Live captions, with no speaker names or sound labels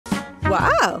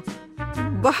वाह,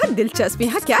 बहुत दिलचस्प।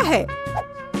 यहाँ क्या है?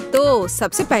 तो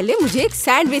सबसे पहले मुझे एक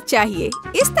सैंडविच चाहिए,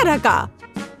 इस तरह का।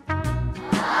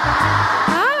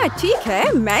 हाँ ठीक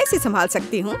है, मैं इसे संभाल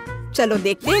सकती हूँ। चलो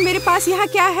देखते हैं मेरे पास यहाँ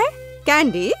क्या है।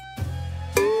 कैंडी।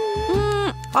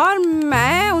 और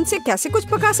मैं उनसे कैसे कुछ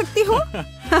पका सकती हूँ?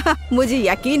 मुझे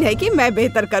यकीन है कि मैं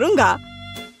बेहतर करूँगा।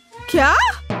 क्या?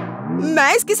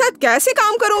 मैं इसके साथ कैसे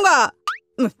काम करूँगा?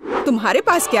 तुम्हारे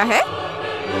पास क्या है?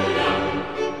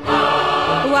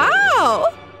 वाह,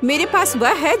 मेरे पास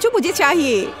वह है जो मुझे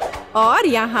चाहिए। और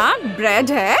यहाँ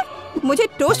ब्रेड है, मुझे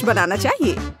टोस्ट बनाना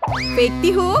चाहिए।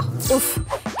 फेंकती हूँ। उफ,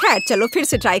 खैर चलो फिर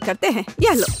से ट्राई करते हैं।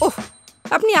 यह लो। उफ,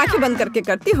 अपनी आंखें बंद करके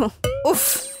करती हूँ।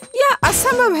 उफ, यह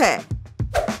असंभव है।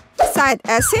 शायद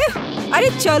ऐसे। अरे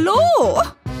चलो।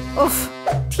 उफ,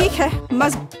 ठीक है,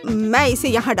 बस मैं इसे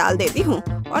यहाँ डाल देती हूँ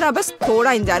और अब बस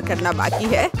थोड़ा इंतजार करना बाकी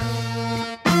है।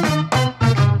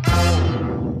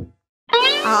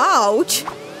 आउच,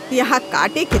 यहाँ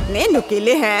कांटे कितने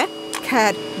नुकीले हैं।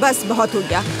 खैर बस बहुत हो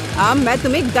गया। अब मैं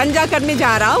तुम्हें गंजा करने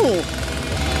जा रहा हूँ।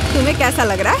 तुम्हें कैसा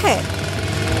लग रहा है?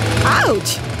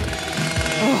 आउच,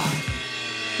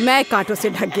 मैं कांटों से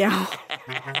ढक गया हूँ।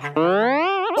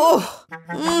 ओह,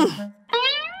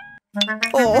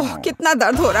 ओह, कितना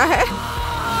दर्द हो रहा है।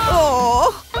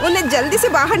 ओह, उन्हें जल्दी से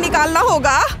बाहर निकालना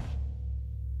होगा।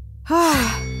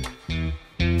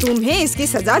 तुम्हें इसकी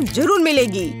सजा जरूर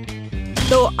मिलेगी।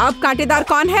 तो अब कांटेदार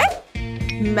कौन है?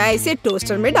 मैं इसे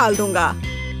टोस्टर में डाल दूंगा।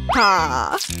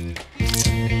 हाँ।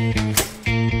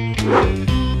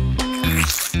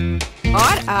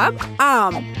 और अब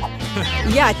आम।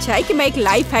 यह अच्छा है कि मैं एक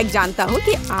लाइफ हैक जानता हूँ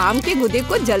कि आम के गूदे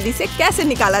को जल्दी से कैसे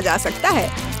निकाला जा सकता है।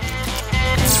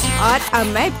 और अब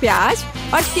मैं प्याज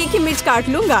और तीखी मिर्च काट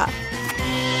लूंगा।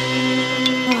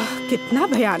 कितना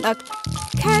भयानक।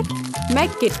 खैर, मैं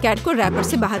किटकैट को रैपर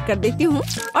से बाहर कर देती हूँ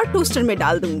और टोस्टर में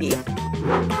डाल दूंगी।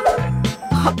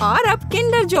 और अब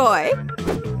किंडर जॉय।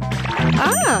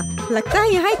 लगता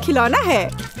है यहाँ एक खिलौना है।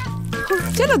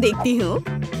 चलो देखती हूँ।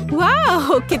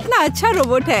 वाह, कितना अच्छा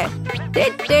रोबोट है।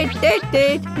 TET TET TET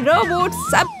TET. Robot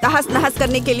सब तहस नहस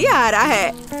करने के लिए आ रहा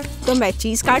है। तो मैं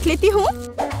चीज काट लेती हूँ।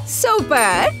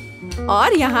 सुपर।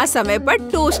 और यहाँ समय पर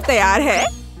टोस्ट तैयार है।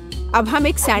 अब हम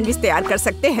एक सैंडविच तैयार कर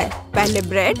सकते हैं। पहले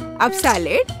ब्रेड, अब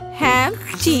सैलेड, हैम,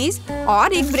 चीज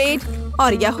और एक ब्रेड।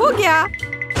 और यह हो गया।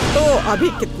 तो अभी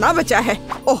कितना बचा है?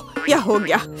 ओह, यह हो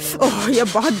गया। ओह, यह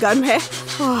बहुत गर्म है।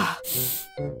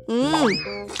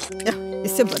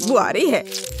 इससे बदबू आ रही है।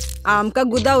 आम का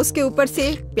गूदा, उसके ऊपर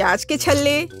से प्याज के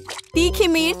छल्ले, तीखी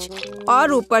मिर्च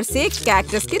और ऊपर से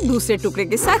कैक्टस के दूसरे टुकड़े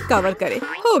के साथ कवर करे।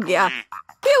 हो गया।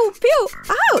 प्यू प्यू।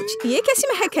 आउच, ये कैसी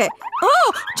महक है?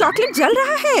 ओह, चॉकलेट जल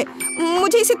रहा है।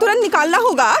 मुझे इसे तुरंत निकालना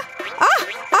होगा।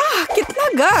 कितना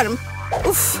गर्म।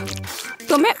 उफ।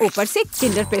 तो मैं ऊपर से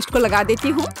किंडर पेस्ट को लगा देती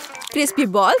हूँ। क्रिस्पी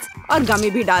बॉल्स और गमी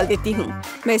भी डाल देती हूँ।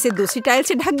 मैं इसे दूसरी टाइल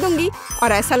से ढक दूंगी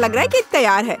और ऐसा लग रहा है कि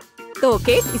तैयार है। तो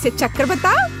ओके, इसे चक्कर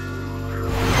बताओ।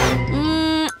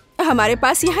 हमारे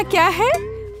पास यहाँ क्या है?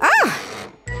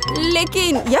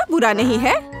 लेकिन यह बुरा नहीं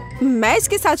है। मैं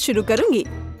इसके साथ शुरू करूंगी।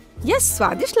 यह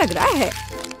स्वादिष्ट लग रहा है।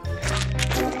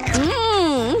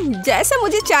 जैसा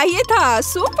मुझे चाहिए था।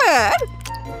 सुपर।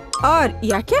 और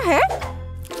यह क्या है?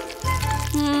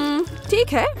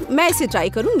 ठीक है, मैं इसे ट्राई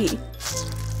करूंगी।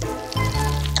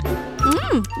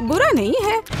 बुरा नहीं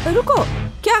है। रुको,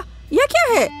 क्या? यह क्या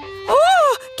है?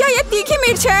 ओह, क्या यह तीखी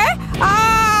मिर्च है?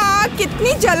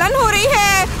 कितनी जलन हो रही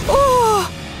है। ओह,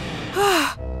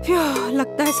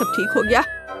 लगता है सब ठीक हो गया।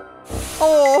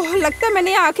 ओह, लगता है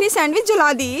मैंने आखिरी सैंडविच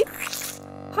जला दी।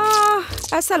 हाँ,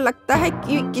 ऐसा लगता है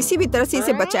कि किसी भी तरह से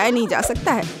इसे बचाया नहीं जा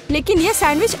सकता है। लेकिन यह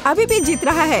सैंडविच अभी भी जीत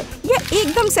रहा है। यह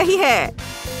एकदम सही है।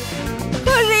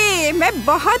 अरे, मैं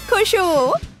बहुत खुश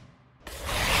हूँ।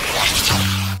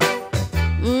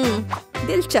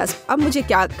 दिलचस्प। अब मुझे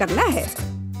क्या करना है?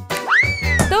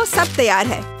 तो सब तैयार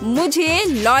है। मुझे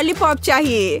लॉलीपॉप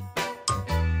चाहिए।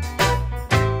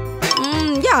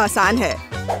 यह आसान है।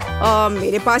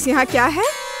 मेरे पास यहाँ क्या है?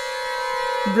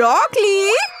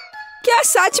 ब्रोकली। क्या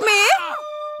सच में?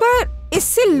 पर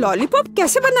इससे लॉलीपॉप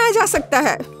कैसे बनाया जा सकता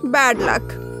है? Bad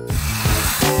luck.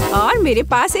 और मेरे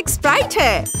पास एक स्प्राइट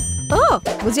है। ओह,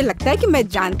 मुझे लगता है कि मैं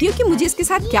जानती हूँ कि मुझे इसके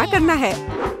साथ क्या करना है।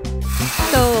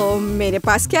 तो मेरे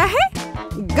पास क्या है?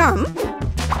 गम।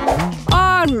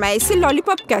 और मैं इसे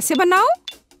लॉलीपॉप कैसे बनाऊं?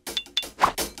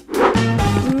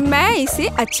 मैं इसे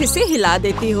अच्छे से हिला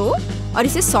देती हूँ और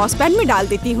इसे सॉस पैन में डाल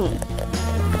देती हूँ।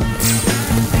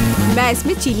 मैं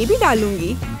इसमें चीनी भी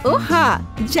डालूंगी। ओह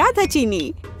हाँ, ज्यादा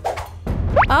चीनी।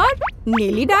 और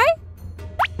नीली डाई।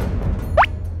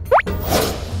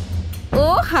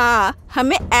 ओह हाँ,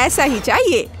 हमें ऐसा ही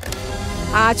चाहिए।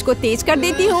 आंच को तेज कर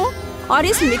देती हूँ और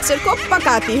इस मिक्सर को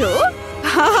पकाती हूँ।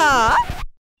 हाँ,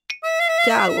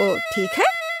 क्या वो ठीक है?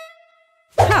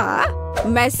 हाँ,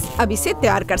 मैं अब इसे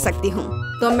तैयार कर सकती हूँ।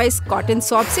 तो मैं इस कॉटन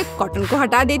सॉफ्ट से कॉटन को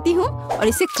हटा देती हूँ और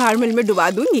इसे कैरमेल में डुबा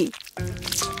दूंगी।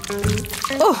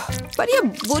 ओह, पर यह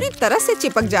बुरी तरह से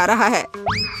चिपक जा रहा है।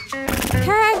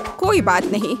 खैर, कोई बात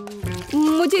नहीं।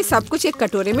 मुझे सब कुछ एक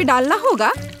कटोरे में डालना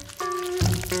होगा।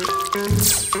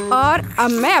 और अब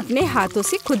मैं अपने हाथों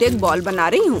से खुद एक बॉल बना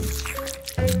रही हूँ।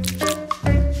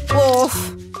 ओह,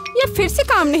 ये फिर से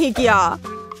काम नहीं किया।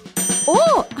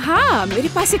 ओह, हाँ, मेरे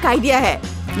पास एक आइडिया है।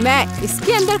 मैं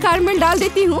इसके अंदर कैरमेल डाल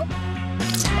देती हूँ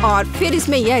और फिर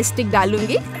इसमें यह स्टिक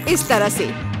डालूंगी इस तरह से।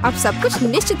 अब सब कुछ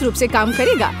निश्चित रूप से काम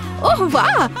करेगा। ओह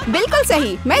वाह, बिल्कुल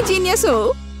सही, मैं जीनियस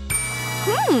हूँ।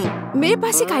 मेरे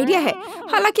पास एक आइडिया है,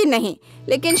 हालांकि नहीं,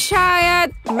 लेकिन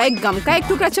शायद मैं गम का एक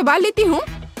टुकड़ा चबा लेती हूँ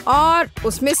और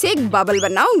उसमें से एक बबल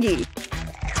बनाऊंगी।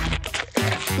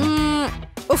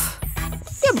 उफ,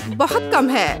 ये बहुत कम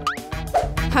है।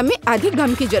 हमें अधिक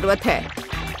गम की जरूरत है।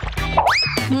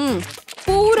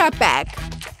 पूरा पैक।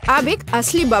 अब एक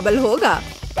असली बबल होगा।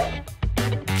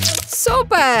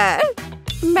 सुपर!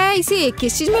 मैं इसे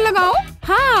किस चीज में लगाऊं?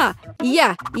 हाँ,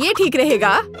 ये ठीक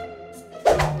रहेगा।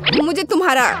 मुझे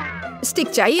तुम्हारा स्टिक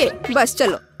चाहिए। बस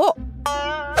चलो। ओ,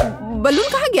 बलून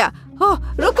कहाँ गया? ओह,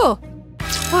 रुको।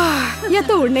 यह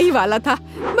तो उड़ने ही वाला था।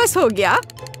 बस हो गया।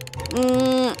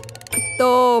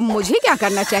 तो मुझे क्या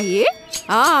करना चाहिए?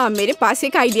 हाँ, मेरे पास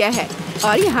एक आइडिया है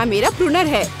और यहाँ मेरा प्रूनर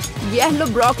है। यह लो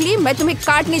ब्रोकली, मैं तुम्हें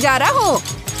काटने जा रहा हूँ।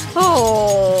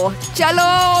 ओह,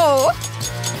 चलो।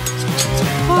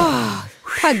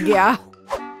 थक गया।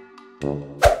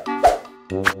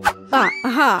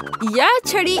 हाँ, यह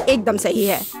छड़ी एकदम सही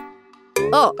है।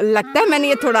 ओह, लगता है मैंने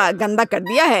ये थोड़ा गंदा कर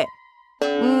दिया है।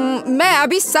 मैं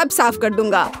अभी सब साफ कर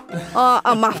दूंगा।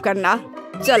 माफ करना।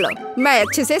 चलो, मैं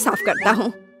अच्छे से साफ करता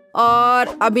हूँ।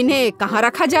 और अब इन्हें कहाँ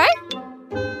रखा जाए?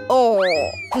 ओह,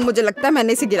 मुझे लगता है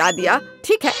मैंने इसे गिरा दिया।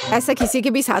 ठीक है, ऐसा किसी के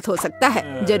भी साथ हो सकता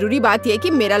है। जरूरी बात यह कि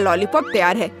मेरा लॉलीपॉप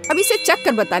तैयार है। अब इसे चख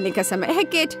कर बताने का समय है,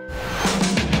 केट।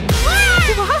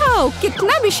 वाह,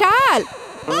 कितना विशाल!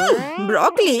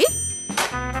 ब्रोकली,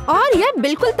 और यह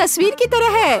बिल्कुल तस्वीर की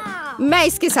तरह है। मैं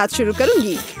इसके साथ शुरू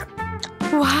करूंगी।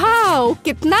 वाह,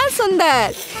 कितना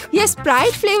सुंदर! यह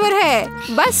स्प्राइट फ्लेवर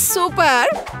है। बस सुपर!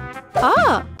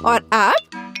 और अब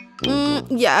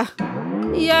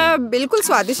यह बिल्कुल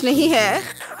स्वादिष्ट नहीं है।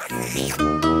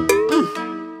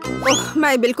 ओह,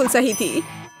 मैं बिल्कुल सही थी।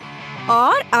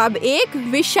 और अब एक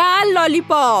विशाल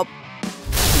लॉलीपॉप।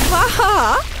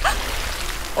 वाह!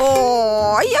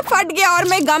 ओह, ये फट गया और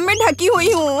मैं गम में ढकी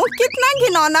हुई हूँ। कितना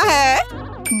घिनौना है।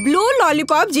 ब्लू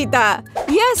लॉलीपॉप जीता।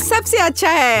 यह सबसे अच्छा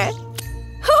है।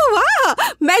 ओह वाह,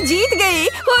 मैं जीत गई।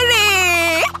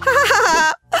 हुर्रे!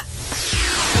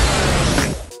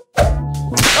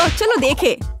 ओह, चलो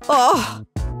देखें। ओह,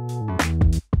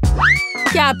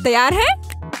 क्या आप तैयार हैं?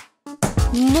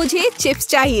 मुझे चिप्स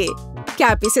चाहिए। क्या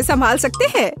आप इसे संभाल सकते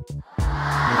हैं?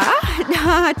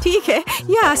 हाँ, ठीक है,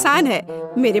 यह आसान है।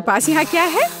 मेरे पास यहाँ क्या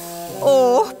है?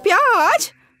 ओह, प्याज।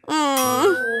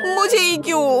 मुझे ही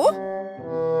क्यों?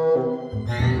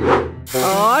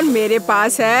 और मेरे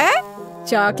पास है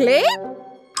चॉकलेट।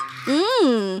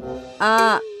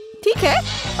 ठीक है।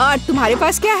 और तुम्हारे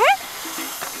पास क्या है?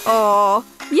 ओह,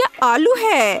 यह आलू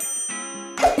है।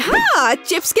 हाँ,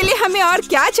 चिप्स के लिए हमें और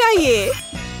क्या चाहिए?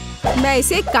 मैं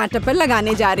इसे कांटे पर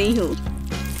लगाने जा रही हूँ।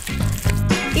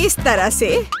 इस तरह से।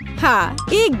 हाँ,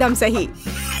 एकदम सही।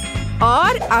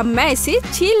 और अब मैं इसे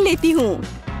छील लेती हूँ।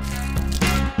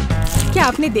 क्या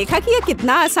आपने देखा कि यह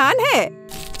कितना आसान है?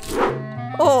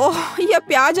 ओह, यह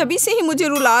प्याज अभी से ही मुझे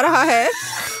रुला रहा है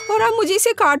और अब मुझे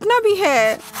इसे काटना भी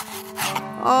है।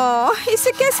 ओह,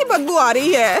 इससे कैसी बदबू आ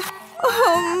रही है।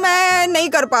 ओह, मैं नहीं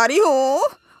कर पा रही हूँ।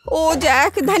 ओह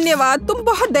जैक, धन्यवाद, तुम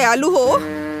बहुत दयालु हो।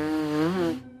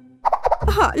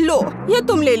 हाँ, लो, ये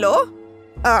तुम ले लो।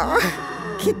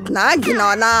 कितना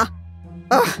घिनौना।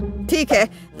 ठीक है,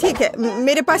 ठीक है,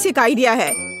 मेरे पास एक आइडिया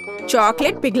है।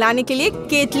 चॉकलेट पिघलाने के लिए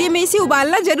केतली में इसे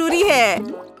उबालना जरूरी है।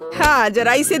 हाँ,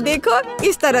 जरा इसे देखो,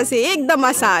 इस तरह से एकदम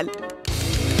आसान।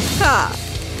 हाँ,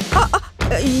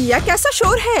 यह कैसा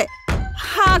शोर है?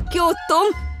 हाँ, क्यों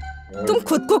तुम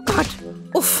खुद को काट।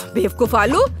 उफ, बेवकूफ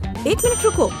आलू। एक मिनट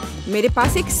रुको, मेरे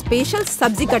पास एक स्पेशल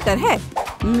सब्जी कटर है।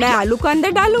 मैं आलू को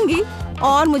अंदर डालूंगी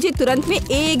और मुझे तुरंत में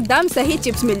एकदम सही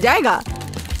चिप्स मिल जाएगा।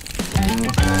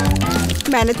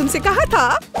 मैंने तुमसे कहा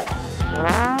था।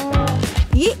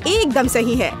 ये एकदम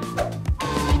सही है।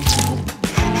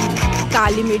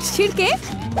 काली मिर्च छिड़के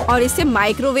और इसे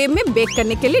माइक्रोवेव में बेक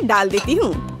करने के लिए डाल देती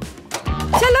हूँ।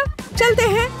 चलो चलते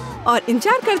हैं और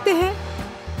इंतजार करते हैं।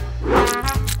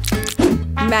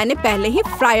 मैंने पहले ही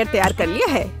फ्रायर तैयार कर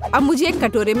लिया है। अब मुझे एक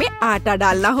कटोरे में आटा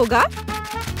डालना होगा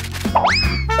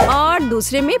और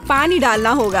दूसरे में पानी डालना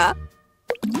होगा।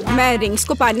 मैं रिंग्स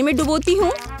को पानी में डुबोती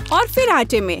हूँ और फिर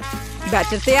आटे में।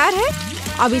 बैटर तैयार है।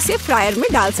 अब इसे फ्रायर में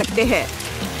डाल सकते हैं।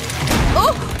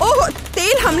 ओह ओह,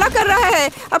 तेल हमला कर रहा है।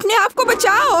 अपने आप को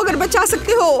बचाओ अगर बचा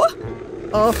सकते हो।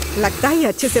 ओह, लगता है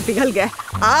अच्छे से पिघल गया।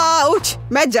 आउच,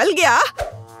 मैं जल गया।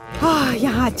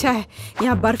 यहाँ अच्छा है।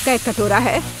 यहाँ बर्फ का एक कटोरा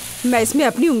है। मैं इसमें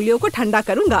अपनी उंगलियों को ठंडा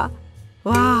करूंगा।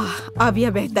 वाह, अब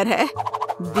यह बेहतर है।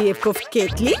 बेवकूफ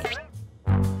केतली।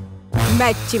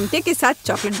 मैं चिमटे के साथ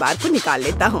चॉकलेट बार को निकाल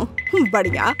लेता हूँ।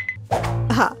 बढ़िया।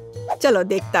 हाँ, चलो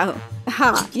देखता हूँ।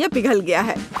 हाँ, यह पिघल गया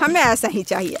है। हमें ऐसा ही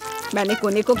चाहिए। मैंने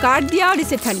कोने को काट दिया और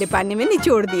इसे ठंडे पानी में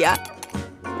निचोड़ दिया।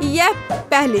 यह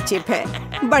पहली चिप है।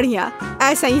 बढ़िया,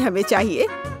 ऐसा ही हमें चाहिए।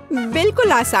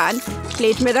 बिल्कुल आसान।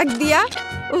 प्लेट में रख दिया।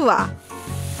 वाह,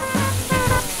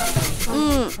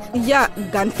 यह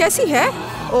गंध कैसी है?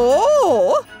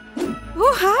 ओह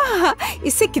हाँ,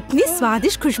 इससे कितनी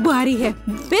स्वादिष्ट खुशबू आ रही है।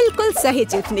 बिल्कुल सही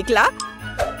चिप्स निकला।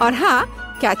 और हाँ,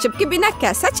 केचप के बिना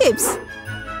कैसा चिप्स?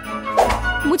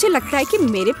 मुझे लगता है कि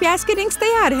मेरे प्याज के रिंग्स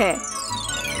तैयार है।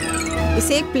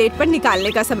 इसे एक प्लेट पर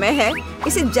निकालने का समय है।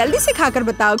 इसे जल्दी से खाकर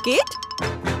बताओ केट।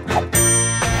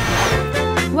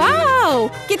 वाह,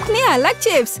 कितने अलग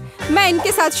चिप्स। मैं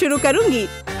इनके साथ शुरू करूंगी।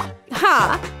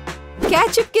 हाँ,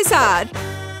 केचप के साथ।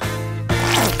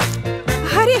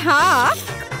 अरे हाँ,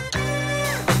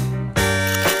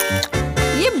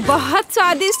 ये बहुत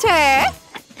स्वादिष्ट है।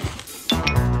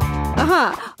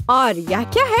 हाँ, और यह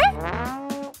क्या है?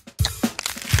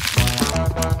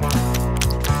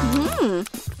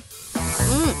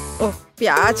 ओह,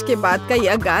 प्याज के बाद का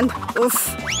यह गंध। उफ,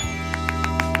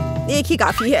 एक ही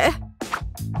काफी है।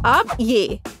 अब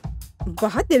ये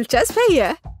बहुत दिलचस्प है।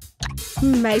 यह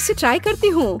मैं इसे ट्राई करती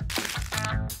हूँ।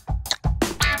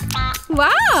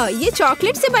 वाह, ये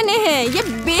चॉकलेट से बने हैं। ये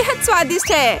बेहद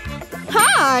स्वादिष्ट है।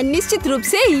 हाँ, निश्चित रूप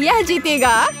से यह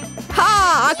जीतेगा।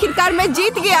 हाँ, आखिरकार मैं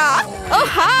जीत गया। ओह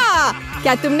हाँ,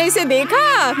 क्या तुमने इसे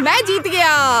देखा? मैं जीत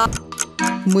गया।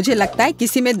 मुझे लगता है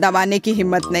किसी में दबाने की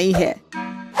हिम्मत नहीं है।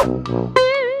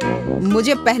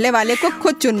 मुझे पहले वाले को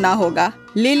खुद चुनना होगा।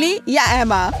 लिली या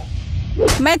एमा?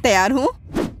 मैं तैयार हूँ।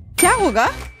 क्या होगा?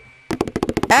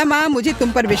 एमा, मुझे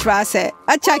तुम पर विश्वास है।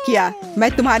 अच्छा किया,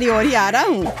 मैं तुम्हारी ओर ही आ रहा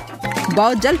हूँ।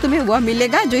 बहुत जल्द तुम्हें वह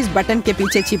मिलेगा जो इस बटन के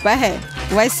पीछे छिपा है।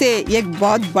 वैसे ये एक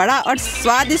बहुत बड़ा और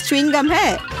स्वादिष्ट च्युइंग गम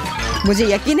है। मुझे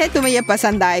यकीन है तुम्हें यह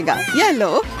पसंद आएगा। यह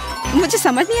लो। मुझे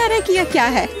समझ नहीं आ रहा है कि यह क्या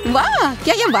है। वाह,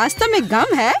 क्या यह वास्तव में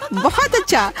गम है? बहुत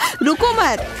अच्छा। रुको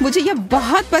मत, मुझे यह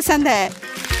बहुत पसंद है।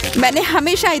 मैंने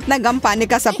हमेशा इतना गम पाने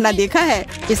का सपना देखा है।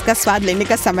 इसका स्वाद लेने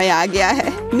का समय आ गया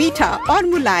है। मीठा और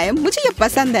मुलायम, मुझे ये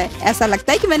पसंद है। ऐसा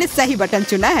लगता है कि मैंने सही बटन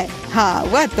चुना है। हाँ,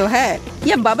 वह तो है।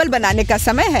 यह बबल बनाने का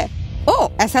समय है। ओह,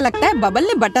 ऐसा लगता है बबल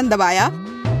ने बटन दबाया।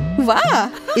 वाह,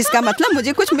 इसका मतलब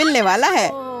मुझे कुछ मिलने वाला है।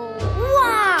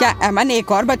 क्या एमा ने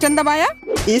एक और बटन दबाया?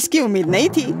 इसकी उम्मीद नहीं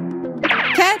थी।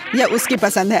 खैर, यह उसकी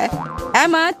पसंद है।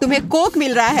 एमा, तुम्हें कोक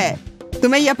मिल रहा है।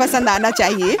 तुम्हें यह पसंद आना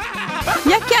चाहिए।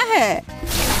 यह क्या है?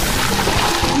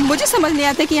 मुझे समझ नहीं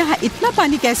आता कि यहाँ इतना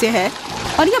पानी कैसे है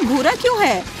और यह भूरा क्यों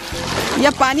है?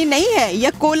 यह पानी नहीं है, यह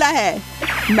कोला है।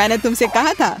 मैंने तुमसे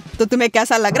कहा था। तो तुम्हें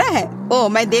कैसा लग रहा है? ओह,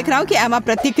 मैं देख रहा हूँ कि एमा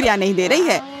प्रतिक्रिया नहीं दे रही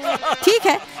है। ठीक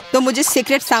है, तो मुझे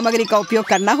सीक्रेट सामग्री का उपयोग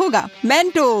करना होगा।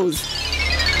 मेंटोस।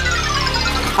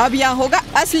 अब यहाँ होगा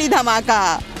असली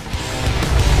धमाका।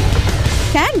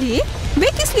 कैंडी,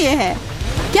 वे किस लिए है?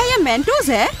 क्या यह मेंटोस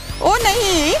है? ओ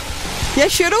नहीं, यह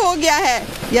शुरू हो गया है।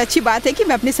 यह अच्छी बात है कि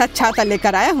मैं अपने साथ छाता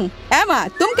लेकर आया हूँ। एमा,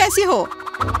 तुम कैसी हो?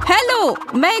 हेलो,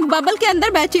 मैं एक बबल के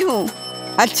अंदर बैठी हूँ।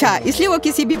 अच्छा, इसलिए वो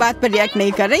किसी भी बात पर रिएक्ट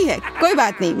नहीं कर रही है। कोई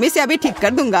बात नहीं, मैं इसे अभी ठीक कर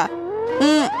दूंगा।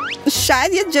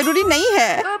 शायद ये जरूरी नहीं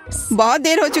है। बहुत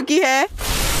देर हो चुकी है।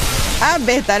 अब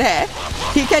बेहतर है।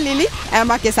 ठीक है लिली,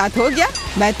 एमा के साथ हो गया।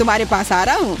 मैं तुम्हारे पास आ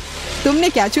रहा हूँ। तुमने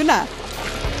क्या चुना?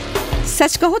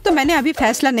 सच कहो तो मैंने अभी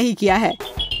फैसला नहीं किया है।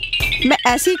 मैं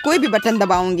ऐसी कोई भी बटन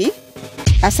दबाऊंगी।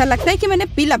 ऐसा लगता है कि मैंने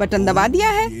पीला बटन दबा दिया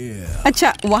है।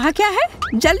 अच्छा, वहाँ क्या है?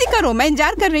 जल्दी करो, मैं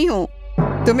इंतजार कर रही हूँ।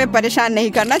 तुम्हें परेशान नहीं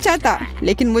करना चाहता,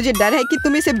 लेकिन मुझे डर है कि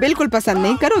तुम इसे बिल्कुल पसंद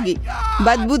नहीं करोगी।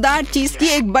 बदबूदार चीज की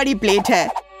एक बड़ी प्लेट है।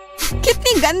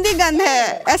 कितनी गंदी गंध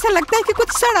है। ऐसा लगता है कि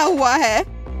कुछ सड़ा हुआ है।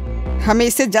 हमें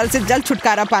इससे जल्द से जल्द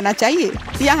छुटकारा पाना चाहिए।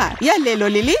 यहाँ, यह ले लो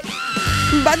लिली।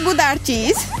 बदबूदार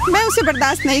चीज, मैं उसे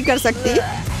बर्दाश्त नहीं कर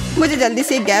सकती। मुझे जल्दी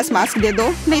से गैस मास्क दे दो,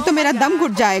 नहीं तो मेरा दम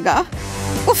घुट जाएगा।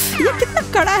 उफ, ये कितना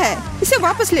कड़ा है। इसे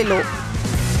वापस ले लो।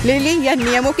 लिली, यह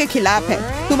नियमों के खिलाफ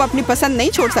है। तुम अपनी पसंद नहीं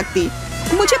छोड़ सकती।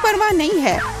 मुझे परवाह नहीं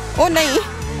है। ओ नहीं,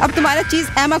 अब तुम्हारा चीज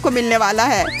एमा को मिलने वाला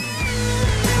है।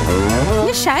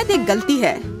 ये शायद एक गलती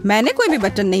है। मैंने कोई भी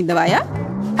बटन नहीं दबाया।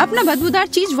 अपना बदबूदार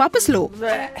चीज वापस लो।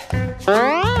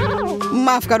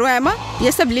 माफ करो एमा,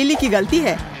 ये सब लिली की गलती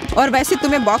है। और वैसे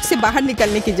तुम्हें बॉक्स से बाहर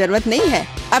निकलने की जरूरत नहीं है।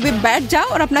 अभी बैठ जाओ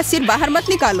और अपना सिर बाहर मत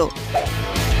निकालो।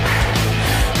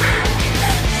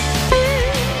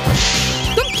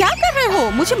 तुम क्या कर रहे हो?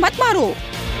 मुझे मत मारो।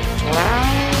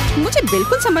 मुझे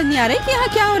बिल्कुल समझ नहीं आ रहा है कि यहाँ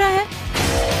क्या हो रहा है।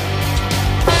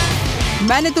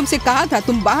 मैंने तुमसे कहा था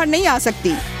तुम बाहर नहीं आ सकती,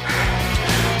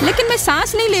 लेकिन मैं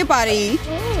सांस नहीं ले पा रही।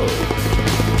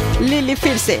 लिली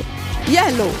फिर से, यह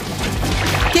लो।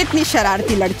 कितनी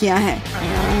शरारती लड़कियां हैं।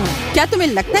 क्या तुम्हें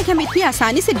लगता है कि हम इतनी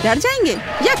आसानी से डर जाएंगे?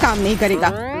 यह काम नहीं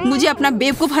करेगा। मुझे अपना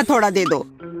बेवकूफ हथौड़ा दे दो।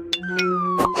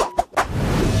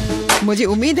 मुझे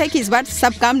उम्मीद है कि इस बार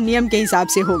सब काम नियम के हिसाब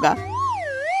से होगा।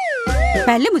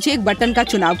 पहले मुझे एक बटन का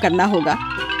चुनाव करना होगा,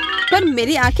 पर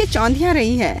मेरी आंखें चौंधिया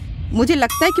रही हैं। मुझे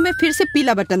लगता है कि मैं फिर से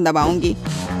पीला बटन दबाऊंगी।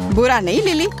 बुरा नहीं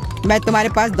लिली, मैं तुम्हारे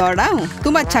पास दौड़ा हूँ।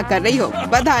 तुम अच्छा कर रही हो,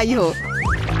 बधाई हो।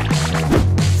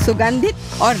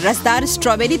 सुगंधित और रसदार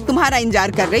स्ट्रॉबेरी तुम्हारा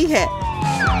इंतजार कर रही है।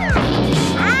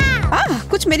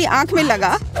 कुछ मेरी आंख में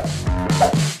लगा।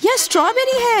 यह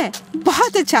स्ट्रॉबेरी है।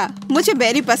 बहुत अच्छा, मुझे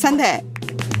बेरी पसंद है।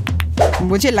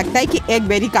 मुझे लगता है कि एक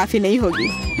बेरी काफी नहीं होगी।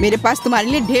 मेरे पास तुम्हारे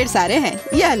लिए ढेर सारे हैं।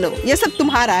 यह लो, यह सब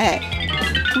तुम्हारा है।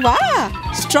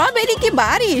 वाह, स्ट्रॉबेरी की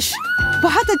बारिश।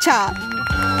 बहुत अच्छा।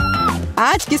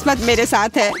 आज किस्मत मेरे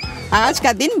साथ है। आज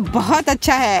का दिन बहुत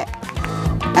अच्छा है।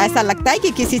 ऐसा लगता है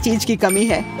कि किसी चीज की कमी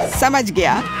है। समझ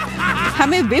गया,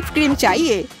 हमें व्हिप क्रीम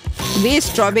चाहिए। वे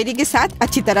स्ट्रॉबेरी के साथ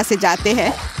अच्छी तरह से जाते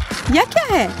हैं। यह क्या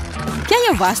है? क्या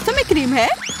यह वास्तव में क्रीम है?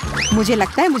 मुझे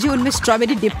लगता है मुझे उनमें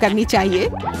स्ट्रॉबेरी डिप करनी चाहिए।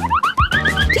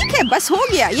 ठीक है, बस हो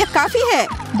गया। यह काफी है।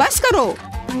 बस करो।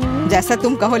 जैसा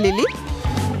तुम कहो लिली।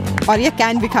 और यह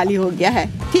कैन भी खाली हो गया है।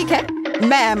 ठीक है,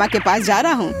 मैं एमा के पास जा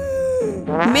रहा हूँ।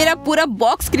 मेरा पूरा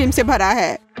बॉक्स क्रीम से भरा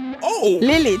है।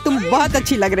 लिली, तुम बहुत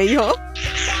अच्छी लग रही हो।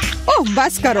 ओह,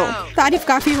 बस करो। तारीफ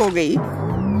काफी हो गई।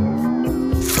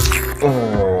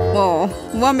 ओह,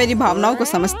 वह मेरी भावनाओं को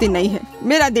समझती नहीं है।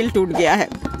 मेरा दिल टूट गया है।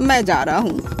 मैं जा रहा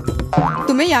हूँ।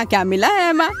 तुम्हें यहाँ क्या मिला है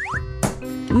एमा?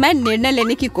 मैं निर्णय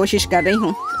लेने की कोशिश कर रही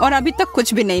हूँ और अभी तक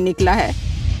कुछ भी नहीं निकला है।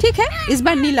 ठीक है, इस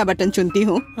बार नीला बटन चुनती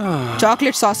हूँ।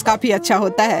 चॉकलेट सॉस काफी अच्छा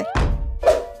होता है।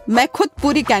 मैं खुद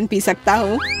पूरी कैन पी सकता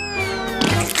हूँ।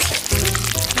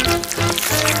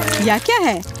 या क्या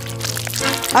है?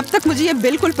 अब तक मुझे ये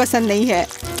बिल्कुल पसंद नहीं है।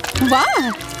 वाह,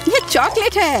 ये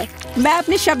चॉकलेट है। मैं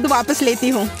अपने शब्द वापस लेती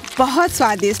हूँ। बहुत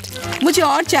स्वादिष्ट। मुझे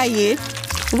और चाहिए।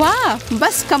 वाह,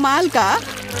 बस कमाल का।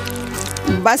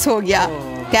 बस हो गया।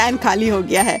 कैन खाली हो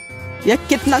गया है। यह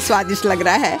कितना स्वादिष्ट लग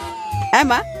रहा है।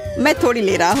 एमा, मैं थोड़ी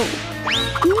ले रहा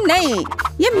हूँ। नहीं,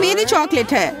 ये मेरी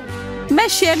चॉकलेट है। मैं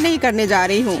शेयर नहीं करने जा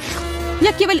रही हूँ।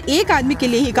 यह केवल एक आदमी के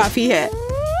लिए ही काफी है।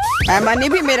 एमा ने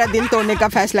भी मेरा दिल तोड़ने का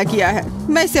फैसला किया है।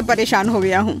 मैं इससे परेशान हो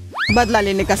गया हूँ। बदला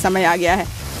लेने का समय आ गया है।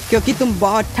 क्योंकि तुम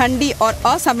बहुत ठंडी और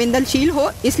असंवेदनशील हो,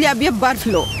 इसलिए अब यह बर्फ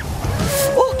लो।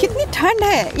 ओह, कितनी ठंड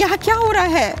है। यहाँ क्या हो रहा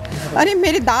है? अरे,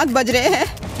 मेरे दांत बज रहे हैं।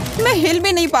 मैं हिल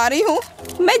भी नहीं पा रही हूँ।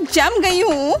 मैं जम गई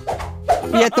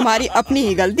हूँ। यह तुम्हारी अपनी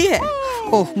ही गलती है।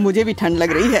 ओह, मुझे भी ठंड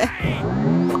लग रही है।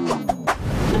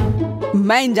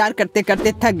 मैं इंतजार करते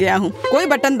करते थक गया हूँ। कोई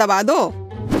बटन दबा दो।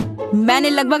 मैंने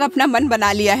लगभग अपना मन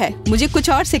बना लिया है। मुझे कुछ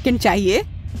और सेकंड चाहिए।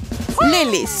 ले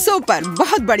ले, सुपर,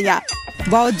 बहुत बढ़िया।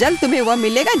 बहुत जल्द तुम्हें वह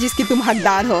मिलेगा जिसकी तुम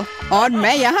हकदार हो। और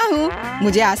मैं यहाँ हूँ।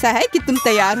 मुझे आशा है कि तुम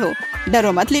तैयार हो।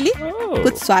 डरो मत लिली,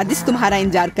 कुछ स्वादिष्ट तुम्हारा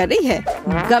इंतजार कर रही है।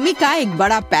 गमी का एक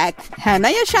बड़ा पैक है ना,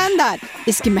 यह शानदार।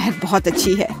 इसकी महक बहुत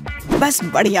अच्छी है। बस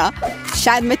बढ़िया।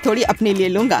 शायद मैं थोड़ी अपने लिए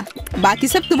लूंगा, बाकी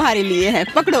सब तुम्हारे लिए है।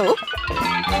 पकड़ो।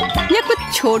 यह कुछ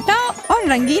छोटा और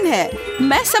रंगीन है।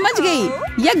 मैं समझ गई,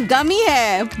 यह गमी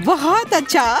है। बहुत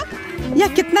अच्छा। यह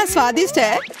कितना स्वादिष्ट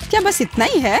है। क्या बस इतना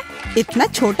ही है? इतना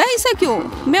छोटा ऐसा क्यों?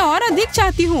 मैं और अधिक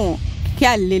चाहती हूँ।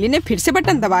 क्या लिली ने फिर से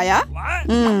बटन दबाया?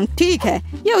 ठीक है,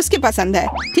 ये उसकी पसंद है।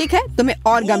 ठीक है, तुम्हें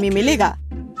और गमी मिलेगा।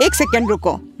 एक सेकंड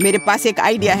रुको, मेरे पास एक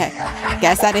आइडिया है।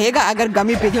 कैसा रहेगा अगर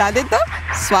गमी पिघला दे तो?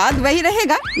 स्वाद वही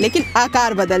रहेगा, लेकिन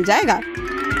आकार बदल जाएगा।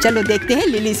 चलो देखते हैं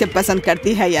लिली इसे पसंद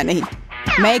करती है या नहीं।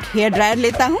 मैं एक हेयर ड्रायर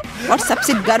लेता हूँ और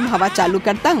सबसे गर्म हवा चालू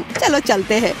करता हूँ। चलो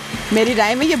चलते हैं। मेरी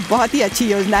राय में ये बहुत ही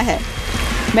अच्छी योजना है।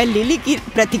 मैं लिली की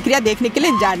प्रतिक्रिया देखने के लिए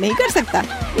इंतजार नहीं कर सकता।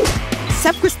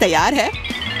 सब कुछ तैयार है।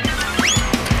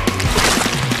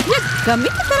 ये गमी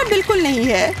की तरह बिल्कुल नहीं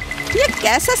है। ये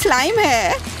कैसा स्लाइम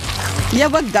है? यह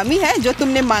वह गमी है जो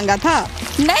तुमने मांगा था।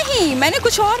 नहीं, मैंने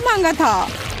कुछ और मांगा था।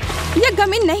 यह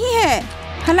गमी नहीं है।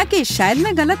 हालांकि शायद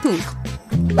मैं गलत हूँ।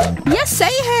 यह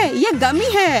सही है, यह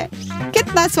गमी है।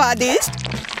 कितना स्वादिष्ट।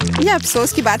 यह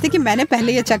अफसोस की बात है कि मैंने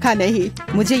पहले यह चखा नहीं।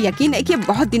 मुझे यकीन है कि यह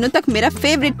बहुत दिनों तक मेरा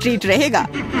फेवरेट ट्रीट रहेगा।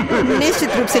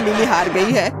 निश्चित रूप से लिली हार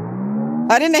गई है।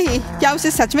 अरे नहीं, क्या उसे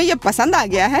सच में ये पसंद आ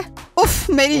गया है? उफ,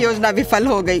 मेरी योजना विफल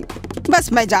हो गई।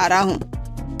 बस मैं जा रहा हूँ।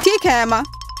 ठीक है एमा,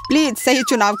 प्लीज सही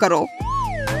चुनाव करो।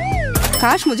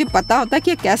 काश मुझे पता होता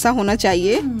कि ये कैसा होना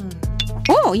चाहिए।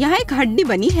 ओह, यहाँ एक हड्डी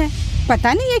बनी है।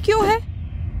 पता नहीं ये क्यों है।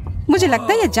 मुझे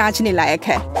लगता है ये जांचने लायक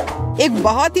है। एक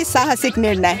बहुत ही साहसिक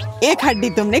निर्णय। एक हड्डी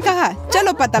तुमने कहा,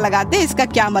 चलो पता लगाते हैं इसका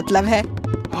क्या मतलब है।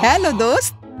 हेलो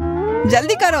दोस्त,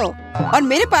 जल्दी करो और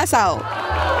मेरे पास आओ।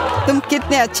 तुम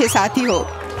कितने अच्छे साथी हो।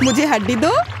 मुझे हड्डी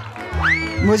दो।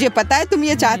 मुझे पता है तुम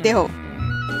ये चाहते हो।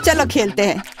 चलो खेलते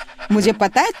हैं। मुझे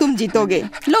पता है तुम जीतोगे।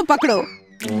 लो पकड़ो।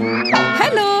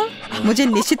 हेलो, मुझे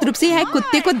निश्चित रूप से यहाँ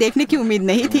कुत्ते को देखने की उम्मीद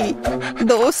नहीं थी।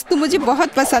 दोस्त, तुम मुझे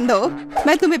बहुत पसंद हो।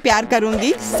 मैं तुम्हें प्यार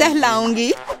करूंगी,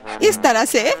 सहलाऊंगी इस तरह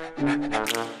से।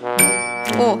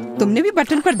 ओह, तुमने भी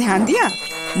बटन पर ध्यान दिया।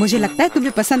 मुझे लगता है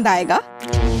तुम्हें पसंद आएगा।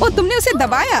 ओह, तुमने उसे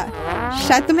दबाया।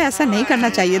 शायद तुम्हें ऐसा नहीं करना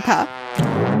चाहिए था।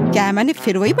 क्या मैंने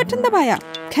फिर वही बटन दबाया?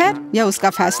 खैर, यह उसका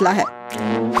फैसला है।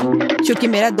 क्योंकि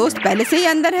मेरा दोस्त पहले से ही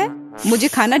अंदर है, मुझे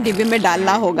खाना डिब्बे में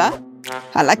डालना होगा।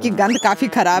 हालांकि गंध काफी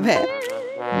खराब है।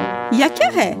 यह क्या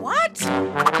है?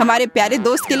 हमारे प्यारे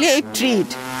दोस्त के लिए एक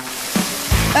ट्रीट।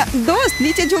 दोस्त,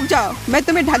 नीचे झुक जाओ, मैं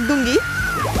तुम्हें ढक दूंगी।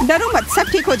 डरो मत,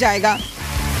 सब ठीक हो जाएगा।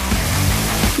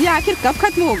 यह आखिर कब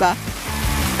खत्म होगा?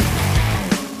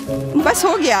 बस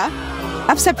हो गया,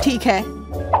 अब सब ठीक है।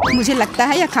 मुझे लगता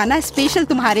है यह खाना स्पेशल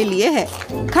तुम्हारे लिए है।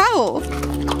 खाओ।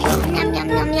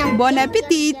 बॉन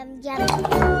एपेटीट।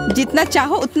 जितना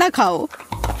चाहो उतना खाओ।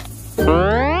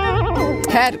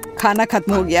 खैर, खाना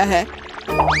खत्म हो गया है।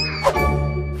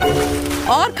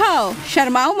 और खाओ,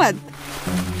 शर्माओ मत।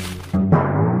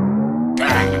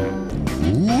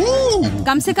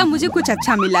 कम से कम मुझे कुछ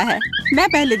अच्छा मिला है। मैं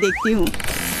पहले देखती हूँ।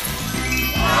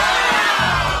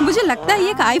 मुझे लगता है ये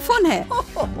एक आईफोन है।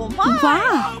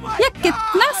 वाह, ये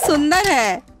कितना सुंदर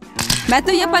है। मैं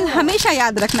तो ये पल हमेशा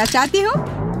याद रखना चाहती हूँ।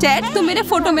 टेड, तुम मेरे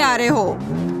फोटो में आ रहे हो।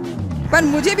 पर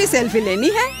मुझे भी सेल्फी लेनी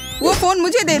है। वो फोन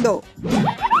मुझे दे दो।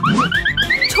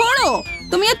 छोड़ो,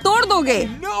 तुम ये तोड़ दोगे।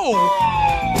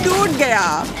 टूट गया।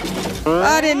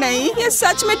 अरे नहीं, ये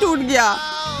सच में टूट गया।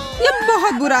 ये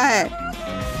बहुत बुरा है।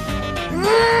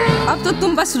 अब तो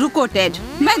तुम बस रुको टेड,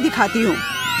 मैं दिखाती हूँ।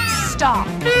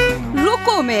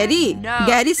 रुको मेरी।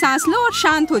 गहरी सांस लो और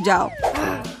शांत हो जाओ।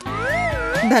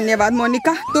 धन्यवाद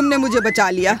मोनिका, तुमने मुझे बचा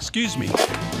लिया।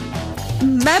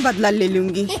 मैं बदला ले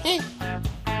लूंगी।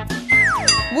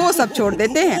 वो सब छोड़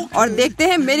देते हैं और देखते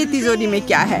हैं मेरी तिजोरी में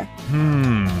क्या है।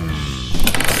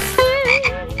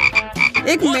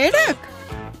 एक मेढक।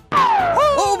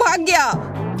 ओ, भाग गया।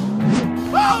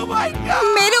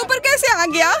 मेरे ऊपर कैसे आ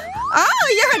गया?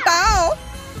 ये हटाओ।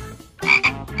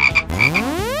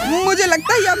 मुझे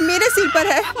लगता है ये अब मेरे सिर पर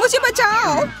है। मुझे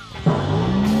बचाओ।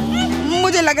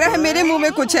 मुझे लग रहा है मेरे मुंह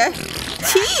में कुछ है।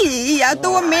 छी, या तो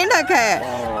वो मेंढक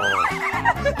है।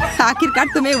 आखिरकार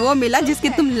तुम्हें वो मिला जिसके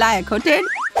तुम लायक हो टेड।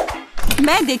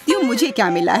 मैं देखती हूँ मुझे क्या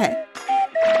मिला है।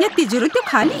 ये तिजोरी तो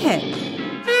खाली है।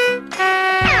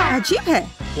 अजीब है।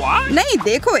 नहीं,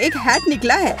 देखो, एक हैट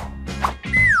निकला है।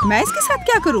 मैं इसके साथ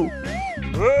क्या करूँ?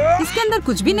 इसके अंदर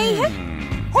कुछ भी नहीं है।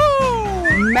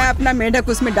 मैं अपना मेढक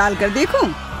उसमें डालकर देखूं।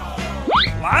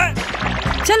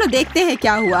 चलो देखते हैं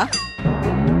क्या हुआ।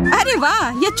 अरे वाह,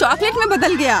 ये चॉकलेट में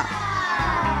बदल गया।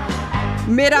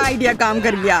 मेरा आइडिया काम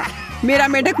कर गया। मेरा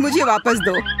मेढक मुझे वापस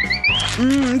दो।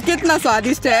 कितना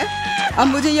स्वादिष्ट है। अब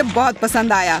मुझे ये बहुत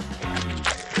पसंद आया।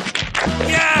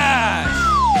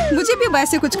 मुझे भी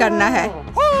वैसे कुछ करना है।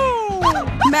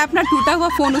 मैं अपना टूटा हुआ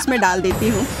फोन उसमें डाल देती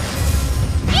हूँ।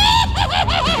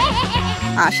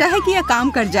 आशा है कि यह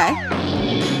काम कर जाए।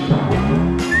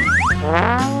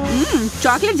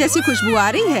 चॉकलेट जैसी खुशबू आ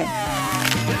रही है।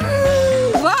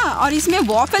 वाह, और इसमें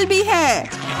वॉफल भी है।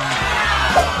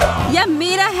 यह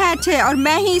मेरा हैट है और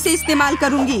मैं ही इसे इस्तेमाल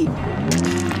करूंगी।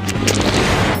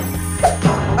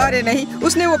 अरे नहीं,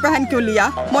 उसने वो पहन क्यों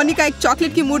लिया? मोनिका एक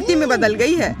चॉकलेट की मूर्ति में बदल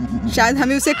गई है। शायद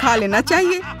हमें उसे खा लेना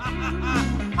चाहिए।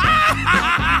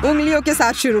 उंगलियों के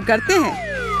साथ शुरू करते हैं।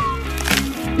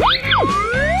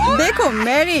 देखो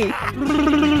मेरी।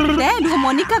 डैड, वो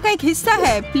मोनिका का एक हिस्सा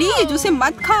है। प्लीज उसे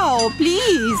मत खाओ,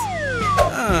 प्लीज।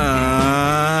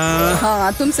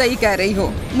 हाँ, तुम सही कह रही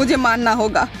हो। मुझे मानना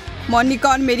होगा। मोनिका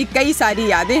और मेरी कई सारी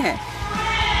यादें हैं।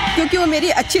 क्योंकि वो मेरी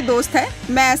अच्छी दोस्त है,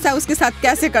 मैं ऐसा उसके साथ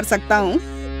कैसे कर सकता हूँ?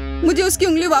 मुझे उसकी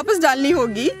उंगली वापस डालनी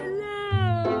होगी।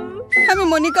 हमें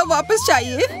मोनिका वापस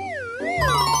चाहिए।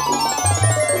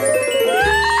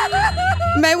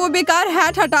 मैं वो बेकार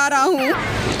हैट हटा रहा हूँ।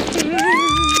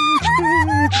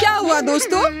 क्या हुआ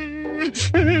दोस्तों?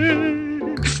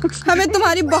 हमें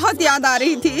तुम्हारी बहुत याद आ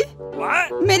रही थी।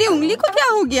 मेरी उंगली को क्या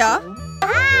हो गया?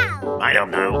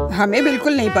 हमें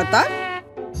बिल्कुल नहीं पता।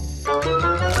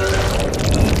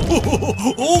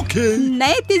 ओके।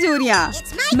 नए तिजोरियां।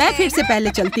 मैं फिर से पहले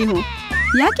चलती हूँ।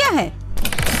 यह क्या है?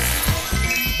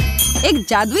 एक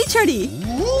जादुई छड़ी।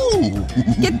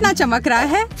 कितना चमक रहा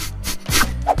है।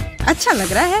 अच्छा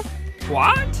लग रहा है।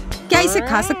 क्या इसे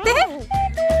खा सकते हैं?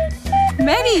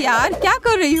 मैरी यार, क्या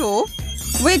कर रही हो?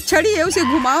 वो एक छड़ी है, उसे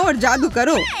घुमाओ और जादू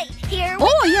करो।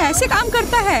 ओह, यह ऐसे काम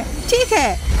करता है। ठीक है,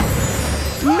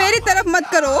 मेरी तरफ मत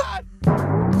करो।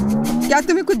 क्या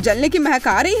तुम्हें कुछ जलने की महक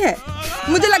आ रही है?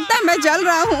 मुझे लगता है मैं जल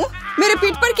रहा हूँ। मेरे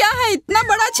पीठ पर क्या है? इतना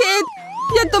बड़ा छेद।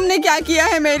 ये तुमने क्या किया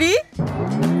है मेरी?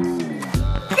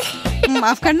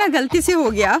 माफ करना, गलती से हो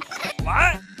गया।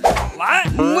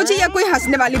 मुझे यह कोई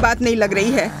हंसने वाली बात नहीं लग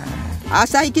रही है।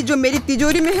 आशा है कि जो मेरी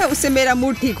तिजोरी में है उससे मेरा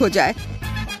मूड ठीक हो जाए।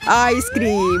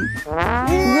 आइसक्रीम,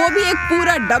 वो भी एक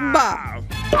पूरा डब्बा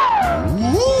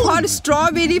और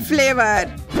स्ट्रॉबेरी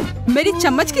फ्लेवर। मेरी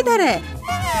चम्मच किधर है?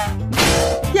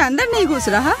 ये अंदर नहीं घुस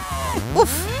रहा। उफ,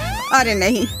 अरे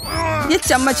नहीं, ये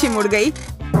चम्मच ही मुड़ गई।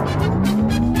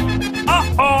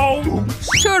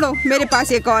 छोड़ो, मेरे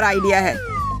पास एक और आइडिया है।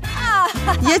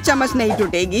 ये चम्मच नहीं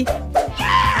टूटेगी।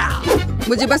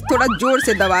 मुझे बस थोड़ा जोर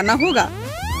से दबाना होगा।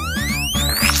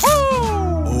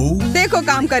 देखो,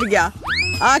 काम कर गया।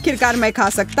 आखिरकार मैं खा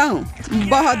सकता हूँ।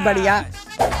 बहुत बढ़िया।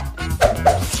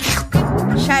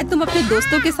 शायद तुम अपने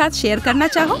दोस्तों के साथ शेयर करना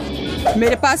चाहो।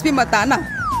 मेरे पास भी मत आना,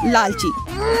 लालची।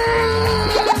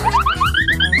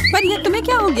 पर यह तुम्हें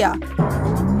क्या हो गया?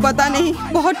 पता नहीं,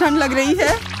 बहुत ठंड लग रही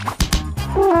है।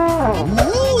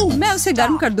 मैं उसे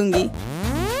गर्म कर दूंगी।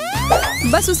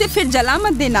 बस उसे फिर जला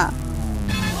मत देना।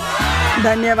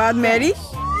 धन्यवाद मैरी।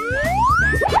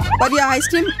 पर यह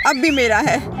आइसक्रीम अब भी मेरा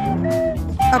है।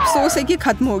 अफसोस है कि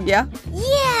खत्म हो गया।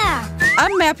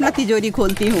 अब मैं अपना तिजोरी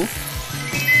खोलती हूँ।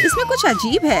 इसमें कुछ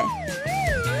अजीब है।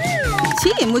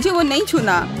 छी, मुझे वो नहीं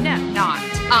छूना।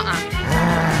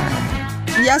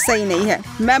 यह सही नहीं है।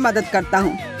 मैं मदद करता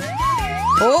हूँ।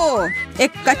 ओह,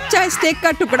 एक कच्चा स्टेक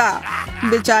का टुकड़ा।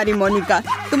 बेचारी मोनिका,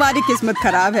 तुम्हारी किस्मत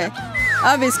खराब है।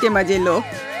 अब इसके मजे लो।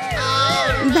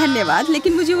 धन्यवाद,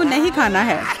 लेकिन मुझे वो नहीं खाना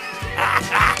है।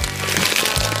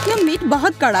 यह मीट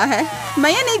बहुत कड़ा है। मैं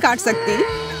ये नहीं काट सकती।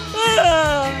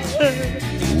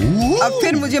 अब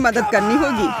फिर मुझे मदद करनी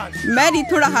होगी। मैरी,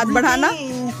 थोड़ा हाथ बढ़ाना।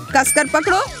 कसकर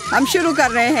पकड़ो, हम शुरू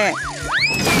कर रहे हैं।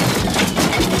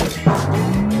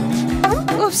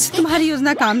 उफ्स, तुम्हारी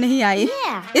योजना काम नहीं आई।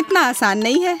 इतना आसान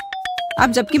नहीं है।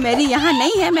 अब जबकि मैरी यहाँ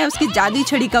नहीं है, मैं उसकी जादुई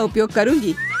छड़ी का उपयोग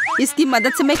करूंगी। इसकी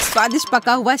मदद से मैं एक स्वादिष्ट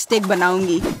पका हुआ स्टेक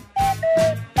बनाऊंगी।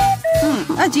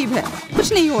 अजीब है,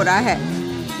 कुछ नहीं हो रहा है।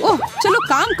 ओह, चलो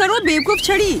काम करो बेवकूफ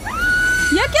छड़ी।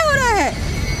 यह क्या हो रहा है?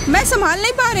 मैं संभाल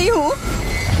नहीं पा रही हूँ।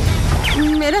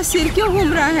 मेरा सिर क्यों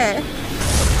घूम रहा है?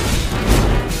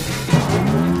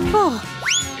 ओह,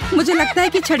 मुझे लगता है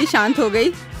कि छड़ी शांत हो गई।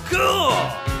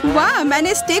 वाह,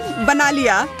 मैंने स्टेक बना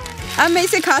लिया। अब मैं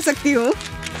इसे खा सकती हूँ।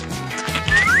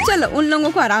 चलो, उन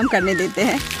लोगों को आराम करने देते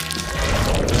हैं।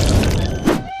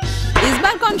 इस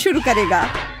बार कौन शुरू करेगा?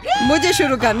 मुझे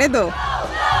शुरू करने दो।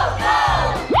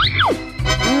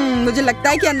 मुझे लगता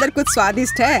है कि अंदर कुछ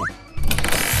स्वादिष्ट है।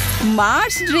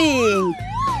 मार्स ड्रिंक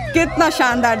कितना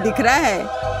शानदार दिख रहा है।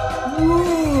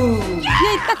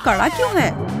 ये इतना कड़ा क्यों है?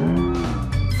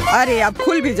 अरे, अब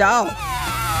खुल भी जाओ।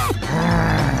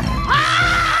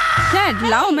 डैड,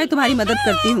 लाओ, मैं तुम्हारी मदद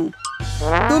करती हूँ।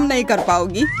 तुम नहीं कर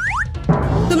पाओगी।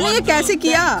 तुमने ये कैसे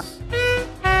किया?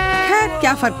 खैर,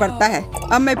 क्या फर्क पड़ता है।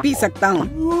 अब मैं पी सकता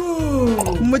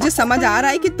हूँ। मुझे समझ आ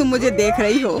रहा है कि तुम मुझे देख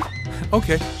रही हो।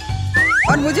 ओके।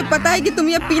 और मुझे पता है कि तुम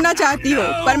ये पीना चाहती हो,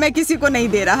 पर मैं किसी को नहीं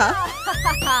दे रहा।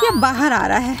 ये बाहर आ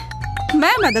रहा है।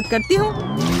 मैं मदद करती हूँ।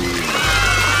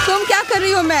 तुम क्या कर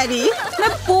रही हो मैरी? मैं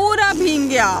पूरा भीग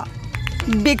गया।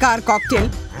 बेकार कॉकटेल।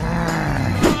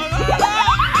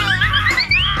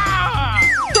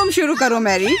 तुम शुरू करो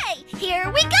मैरी।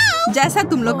 जैसा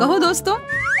तुम लोग कहो दोस्तों।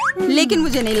 लेकिन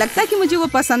मुझे नहीं लगता कि मुझे वो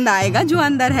पसंद आएगा जो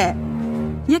अंदर है।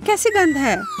 यह कैसी गंध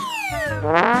है?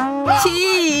 छी,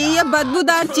 ये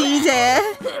बदबूदार चीज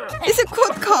है। इसे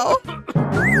खुद खाओ।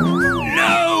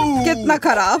 कितना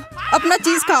खराब। अपना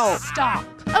चीज खाओ।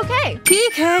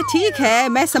 ठीक है,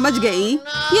 मैं समझ गई।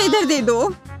 ये इधर दे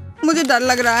दो। मुझे डर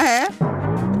लग रहा है।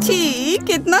 छी,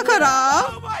 कितना खराब।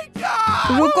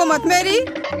 रुको मत मेरी।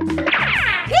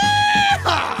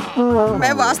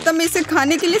 मैं वास्तव में इसे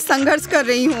खाने के लिए संघर्ष कर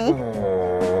रही हूँ,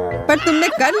 पर तुमने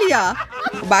कर लिया।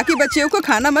 बाकी बच्चों को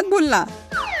खाना मत भूलना।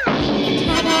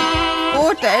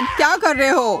 ओ टेड, क्या कर रहे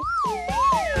हो?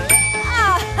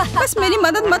 बस मेरी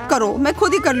मदद मत करो, मैं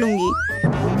खुद ही कर लूंगी।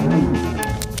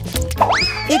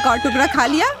 एक और टुकड़ा खा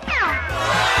लिया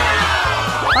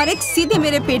और एक सीधे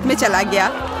मेरे पेट में चला गया।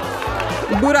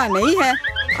 बुरा नहीं है।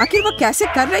 आखिर वो कैसे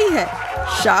कर रही है?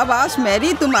 शाबाश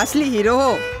मैरी, तुम असली हीरो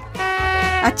हो।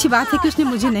 अच्छी बात है कि उसने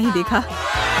मुझे नहीं देखा।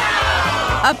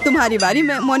 अब तुम्हारी बारी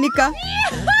में मोनिका।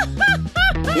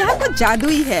 यहाँ कुछ जादू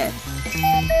ही है।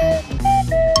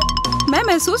 मैं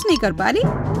महसूस नहीं कर पा रही।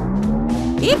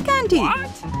 एक कैंडी।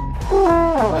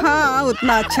 हाँ,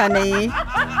 उतना अच्छा नहीं।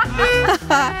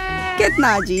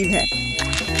 कितना अजीब है।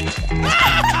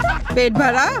 पेट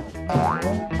भरा?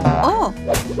 ओह,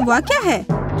 वह क्या है?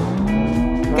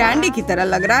 कैंडी की तरह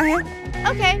लग रहा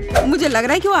है। मुझे लग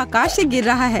रहा है कि वो आकाश से गिर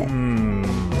रहा है।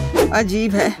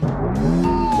 अजीब है।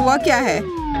 वह क्या है?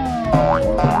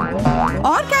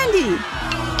 और कैंडी?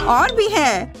 और भी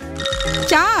है।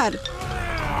 4।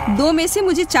 2 में से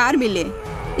मुझे 4 मिले।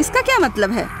 इसका क्या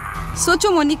मतलब है?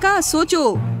 सोचो मोनिका,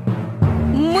 सोचो।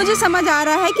 मुझे समझ आ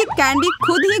रहा है कि कैंडी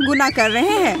खुद ही गुनाह कर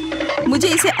रहे हैं। मुझे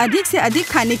इसे अधिक से अधिक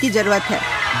खाने की जरूरत है।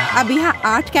 अब यहाँ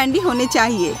 8 कैंडी होने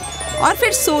चाहिए, और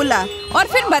फिर 16, और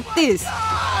फिर 32।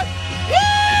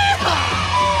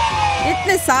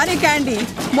 इतने सारे कैंडी।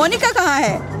 मोनिका कहाँ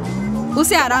है?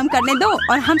 उसे आराम करने दो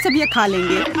और हम सब ये खा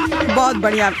लेंगे। बहुत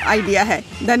बढ़िया आइडिया है।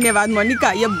 धन्यवाद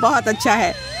मोनिका, ये बहुत अच्छा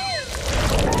है।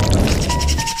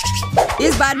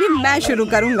 इस बार भी मैं शुरू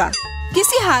करूंगा।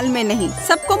 किसी हाल में नहीं,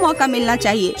 सबको मौका मिलना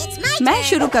चाहिए। मैं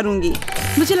शुरू करूंगी।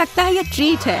 मुझे लगता है ये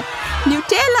ट्रीट है।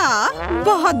 न्यूटेला,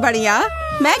 बहुत बढ़िया।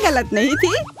 मैं गलत नहीं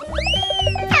थी।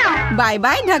 बाय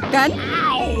बाय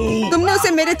ढक्कन। तुमने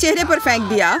उसे मेरे चेहरे पर फेंक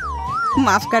दिया।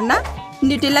 माफ करना,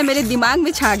 न्यूटेला मेरे दिमाग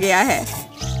में छा गया है।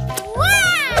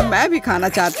 मैं भी खाना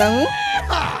चाहता हूँ।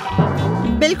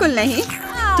 बिल्कुल नहीं।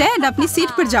 टेड, अपनी सीट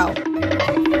पर जाओ।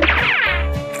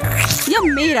 यह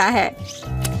मेरा है।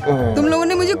 तुम लोगों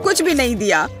ने मुझे कुछ भी नहीं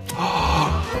दिया।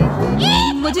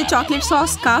 मुझे चॉकलेट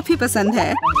सॉस काफी पसंद है।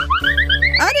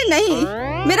 अरे नहीं,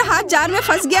 मेरा हाथ जार में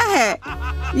फंस गया है।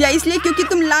 या इसलिए क्योंकि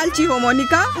तुम लालची हो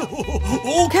मोनिका।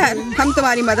 खैर, हम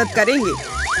तुम्हारी मदद करेंगे।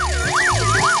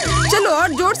 चलो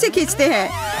और जोर से खींचते हैं।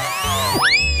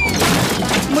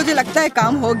 मुझे लगता है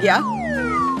काम हो गया,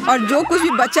 और जो कुछ भी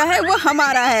बचा है वो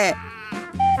हमारा है।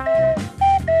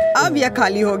 अब यह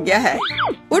खाली हो गया है।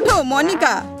 उठो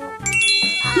मोनिका।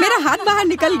 मेरा हाथ बाहर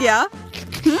निकल गया।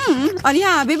 और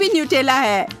यहाँ अभी भी न्यूटेला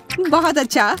है। बहुत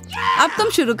अच्छा। अब तुम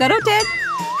शुरू करो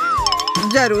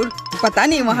टेड। जरूर। पता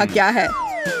नहीं वहाँ क्या है।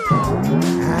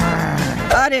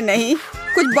 अरे नहीं,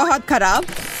 कुछ बहुत खराब।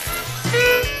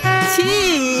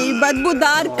 छी,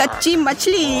 बदबूदार कच्ची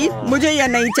मछली। मुझे यह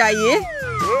नहीं चाहिए।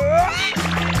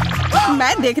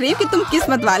 मैं देख रही हूँ कि तुम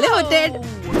किस्मत वाले हो टेड।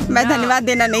 मैं धन्यवाद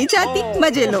देना नहीं चाहती,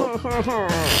 मजे लो।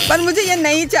 पर मुझे यह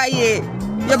नहीं चाहिए।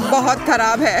 यह बहुत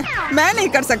खराब है। मैं नहीं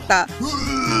कर सकता।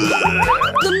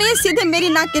 तुमने सीधे मेरी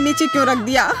नाक के नीचे क्यों रख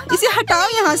दिया? इसे हटाओ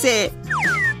यहाँ से।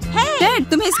 टेड,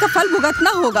 तुम्हें इसका फल भुगतना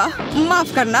होगा।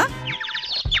 माफ करना,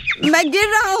 मैं गिर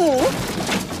रहा हूँ।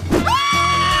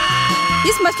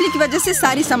 इस मछली की वजह से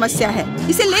सारी समस्या है।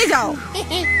 इसे ले जाओ।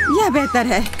 यह बेहतर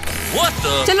है।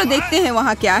 चलो देखते हैं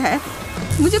वहाँ क्या है।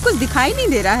 मुझे कुछ दिखाई नहीं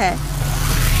दे रहा है।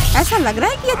 ऐसा लग रहा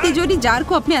है कि यह तिजोरी जार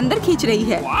को अपने अंदर खींच रही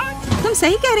है। तुम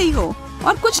सही कह रही हो,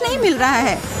 और कुछ नहीं मिल रहा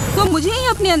है तो मुझे ही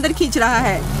अपने अंदर खींच रहा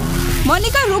है।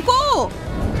 मोनिका रुको।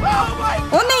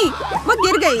 ओ नहीं, वो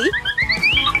गिर गई।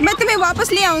 मैं तुम्हें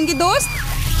वापस ले आऊंगी दोस्त।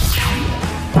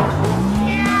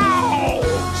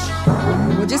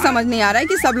 मुझे समझ नहीं आ रहा है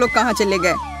कि सब लोग कहाँ चले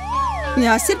गए।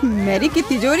 यहाँ सिर्फ मैरी की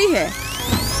तिजोरी है।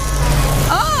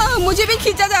 मुझे भी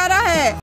खींचा जा रहा है।